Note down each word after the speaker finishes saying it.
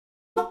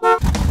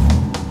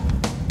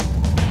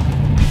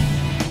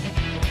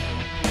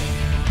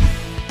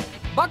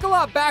Buckle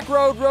up,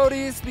 Backroad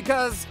roadies,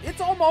 because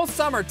it's almost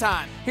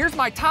summertime. Here's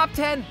my top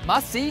 10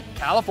 must-see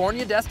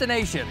California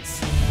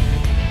destinations.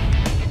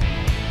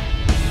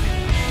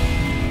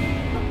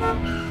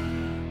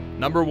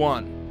 Number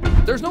 1.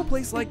 There's no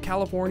place like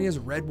California's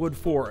redwood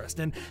forest,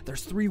 and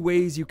there's 3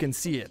 ways you can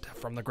see it.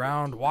 From the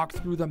ground, walk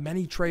through the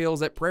many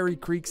trails at Prairie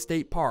Creek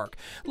State Park.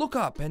 Look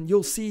up and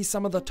you'll see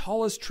some of the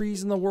tallest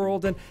trees in the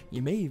world, and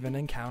you may even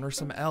encounter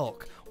some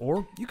elk.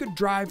 Or you could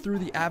drive through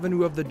the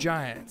Avenue of the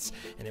Giants,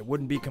 and it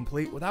wouldn't be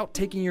complete without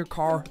taking your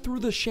car through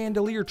the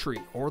Chandelier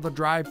Tree or the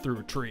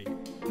Drive-Through Tree.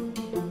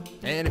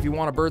 And if you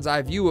want a bird's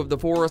eye view of the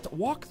forest,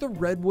 walk the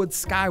Redwood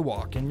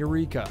Skywalk in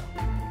Eureka.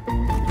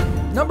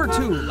 Number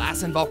 2,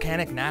 Lassen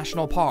Volcanic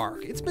National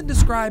Park. It's been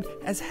described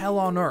as hell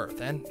on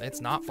Earth, and it's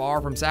not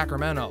far from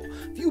Sacramento.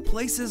 Few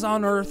places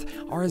on Earth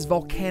are as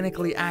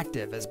volcanically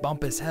active as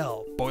Bumpus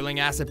Hell. Boiling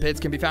acid pits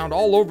can be found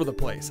all over the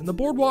place, and the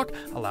boardwalk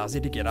allows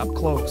you to get up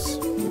close.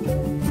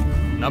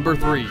 Number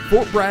 3,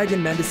 Fort Bragg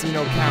in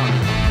Mendocino County.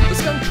 The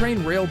Skunk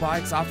Train rail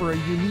bikes offer a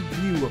unique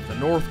view of the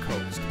North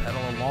Coast.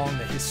 Pedal along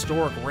the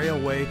historic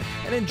railway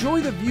and enjoy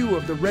the view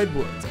of the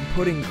Redwoods and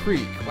Pudding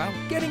Creek while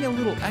getting a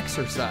little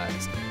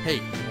exercise. Hey,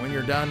 when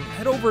you're done,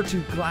 head over to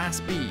Glass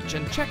Beach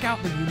and check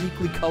out the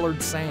uniquely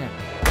colored sand.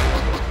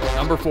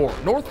 Number 4,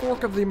 North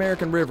Fork of the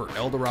American River,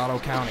 El Dorado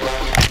County.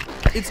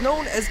 It's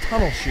known as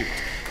Tunnel Chute.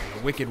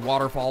 The wicked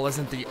waterfall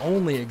isn't the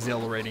only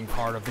exhilarating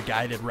part of the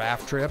guided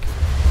raft trip.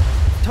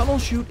 Tunnel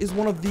Chute is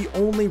one of the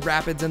only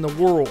rapids in the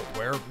world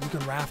where you can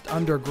raft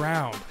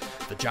underground.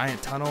 The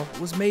giant tunnel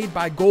was made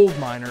by gold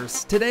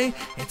miners. Today,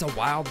 it's a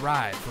wild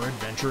ride for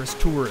adventurous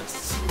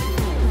tourists.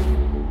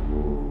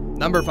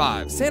 Number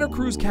 5, Santa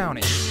Cruz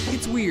County.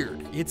 It's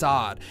weird, it's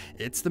odd,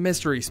 it's the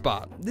mystery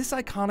spot. This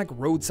iconic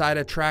roadside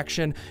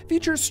attraction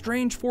features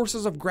strange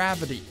forces of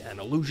gravity and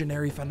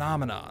illusionary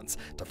phenomenons.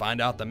 To find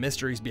out the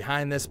mysteries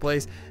behind this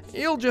place,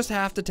 you'll just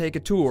have to take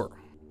a tour.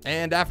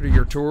 And after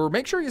your tour,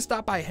 make sure you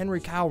stop by Henry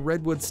Cow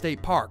Redwood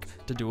State Park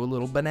to do a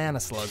little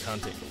banana slug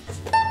hunting.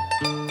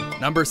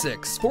 Number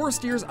 6,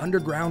 Forestier's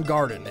Underground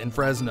Garden in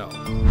Fresno.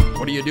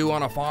 What do you do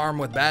on a farm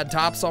with bad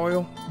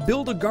topsoil?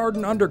 Build a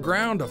garden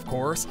underground, of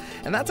course,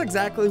 and that's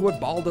exactly what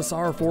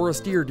Baldassar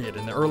Forestier did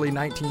in the early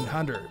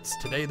 1900s.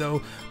 Today,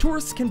 though,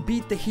 tourists can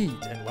beat the heat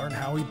and learn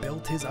how he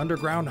built his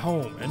underground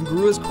home and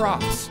grew his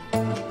crops.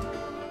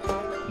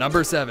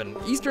 Number 7,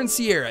 Eastern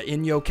Sierra,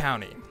 Inyo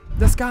County.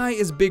 The sky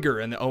is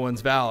bigger in the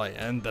Owens Valley,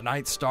 and the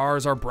night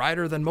stars are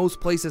brighter than most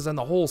places in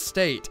the whole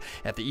state.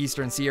 At the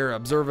Eastern Sierra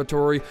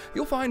Observatory,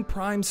 you'll find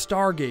prime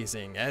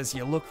stargazing as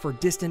you look for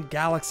distant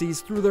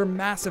galaxies through their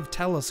massive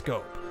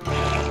telescope.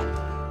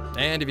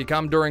 And if you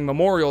come during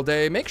Memorial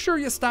Day, make sure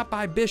you stop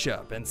by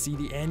Bishop and see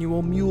the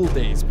annual Mule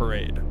Days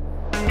Parade.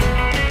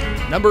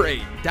 Number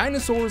 8,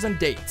 Dinosaurs and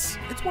Dates.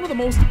 It's one of the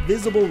most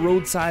visible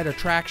roadside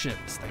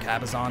attractions. The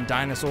Cabazon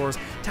dinosaurs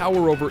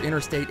tower over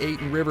Interstate 8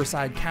 in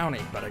Riverside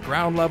County, but at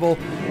ground level,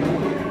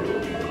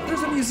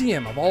 there's a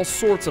museum of all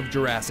sorts of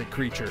Jurassic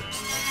creatures.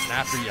 And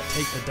after you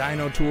take the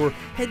dino tour,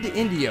 head to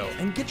Indio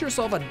and get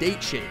yourself a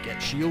date shake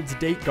at Shields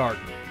Date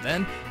Garden.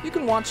 Then you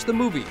can watch the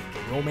movie,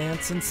 The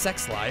Romance and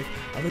Sex Life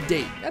of a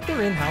Date, at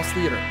their in-house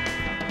theater.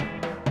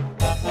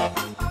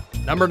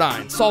 Number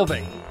 9,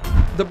 Solvang.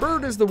 The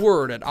bird is the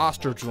word at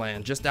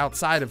Ostrichland, just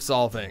outside of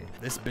Solvang.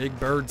 This big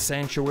bird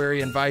sanctuary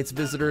invites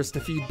visitors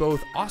to feed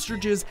both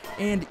ostriches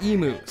and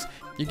emus.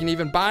 You can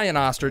even buy an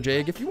ostrich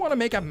egg if you want to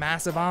make a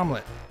massive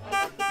omelet.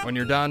 When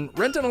you're done,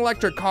 rent an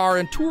electric car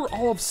and tour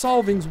all of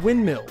Solvang's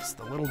windmills.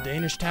 The little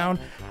Danish town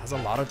has a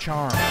lot of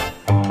charm.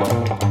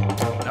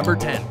 Number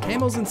 10,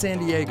 Camels in San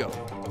Diego.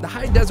 The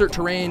high desert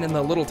terrain in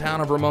the little town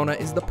of Ramona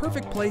is the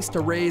perfect place to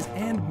raise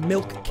and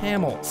milk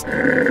camels.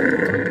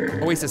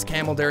 Oasis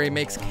Camel Dairy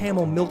makes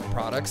camel milk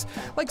products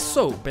like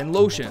soap and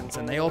lotions,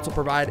 and they also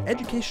provide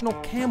educational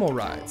camel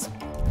rides.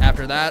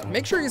 After that,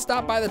 make sure you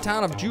stop by the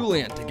town of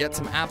Julian to get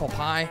some apple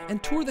pie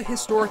and tour the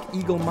historic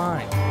Eagle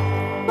Mine.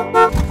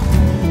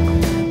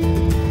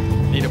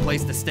 Need a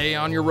place to stay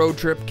on your road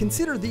trip?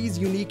 Consider these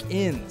unique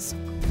inns.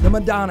 The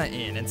Madonna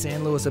Inn in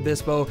San Luis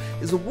Obispo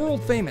is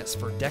world famous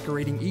for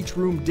decorating each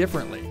room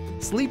differently.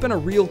 Sleep in a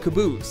real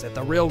caboose at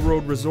the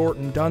Railroad Resort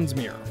in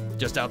Dunsmuir.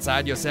 Just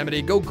outside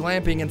Yosemite, go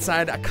glamping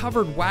inside a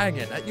covered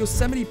wagon at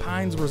Yosemite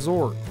Pines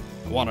Resort.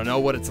 Want to know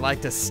what it's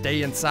like to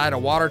stay inside a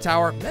water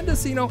tower?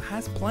 Mendocino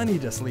has plenty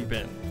to sleep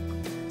in.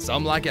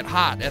 Some like it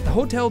hot at the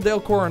Hotel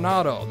del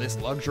Coronado. This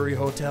luxury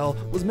hotel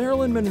was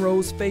Marilyn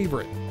Monroe's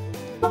favorite.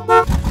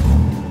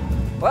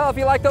 Well, if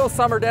you like those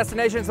summer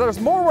destinations, there's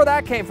more where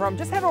that came from.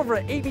 Just head over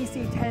to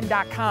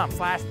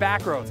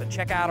abc10.com/backroads and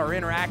check out our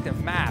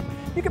interactive map.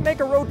 You can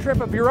make a road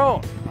trip of your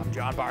own. I'm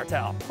John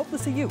Bartell. Hope to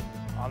see you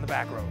on the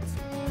Backroads.